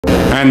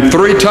And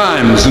 3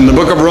 times in the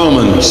book of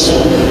Romans,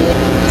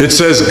 it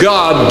says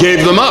God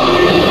gave them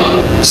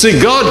up. See,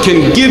 God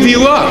can give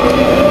you up.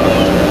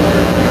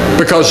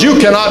 Because you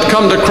cannot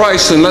come to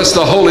Christ unless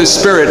the Holy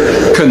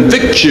Spirit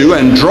convicts you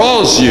and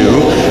draws you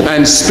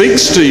and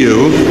speaks to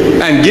you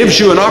and gives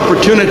you an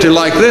opportunity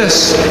like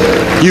this.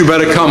 You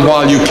better come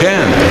while you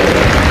can.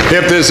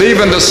 If there's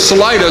even the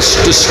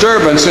slightest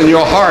disturbance in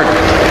your heart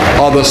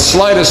or the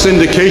slightest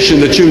indication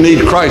that you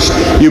need Christ,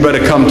 you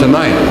better come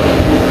tonight.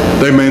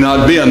 There may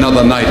not be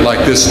another night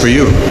like this for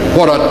you.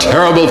 What a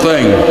terrible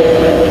thing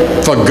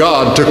for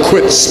God to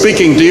quit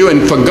speaking to you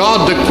and for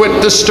God to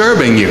quit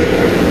disturbing you.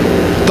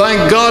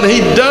 Thank God He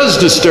does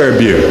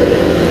disturb you.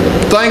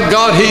 Thank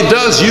God He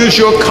does use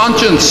your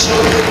conscience.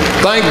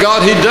 Thank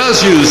God He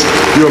does use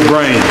your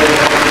brain.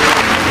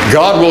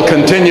 God will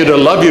continue to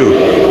love you.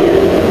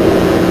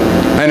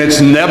 And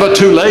it's never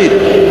too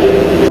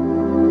late.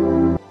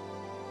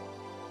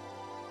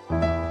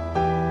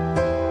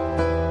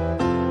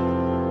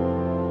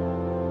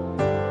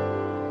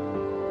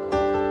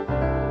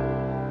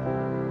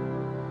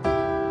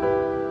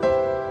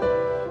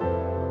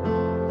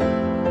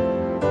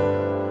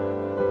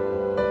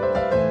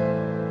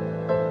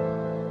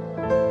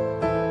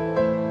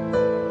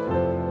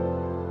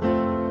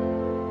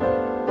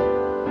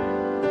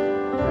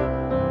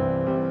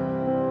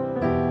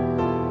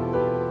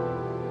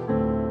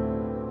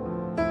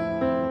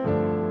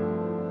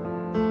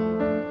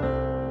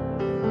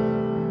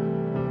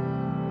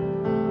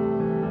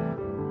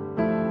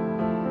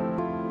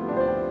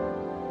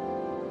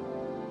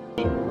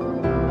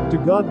 To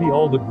God be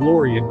all the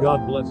glory, and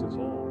God bless us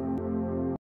all.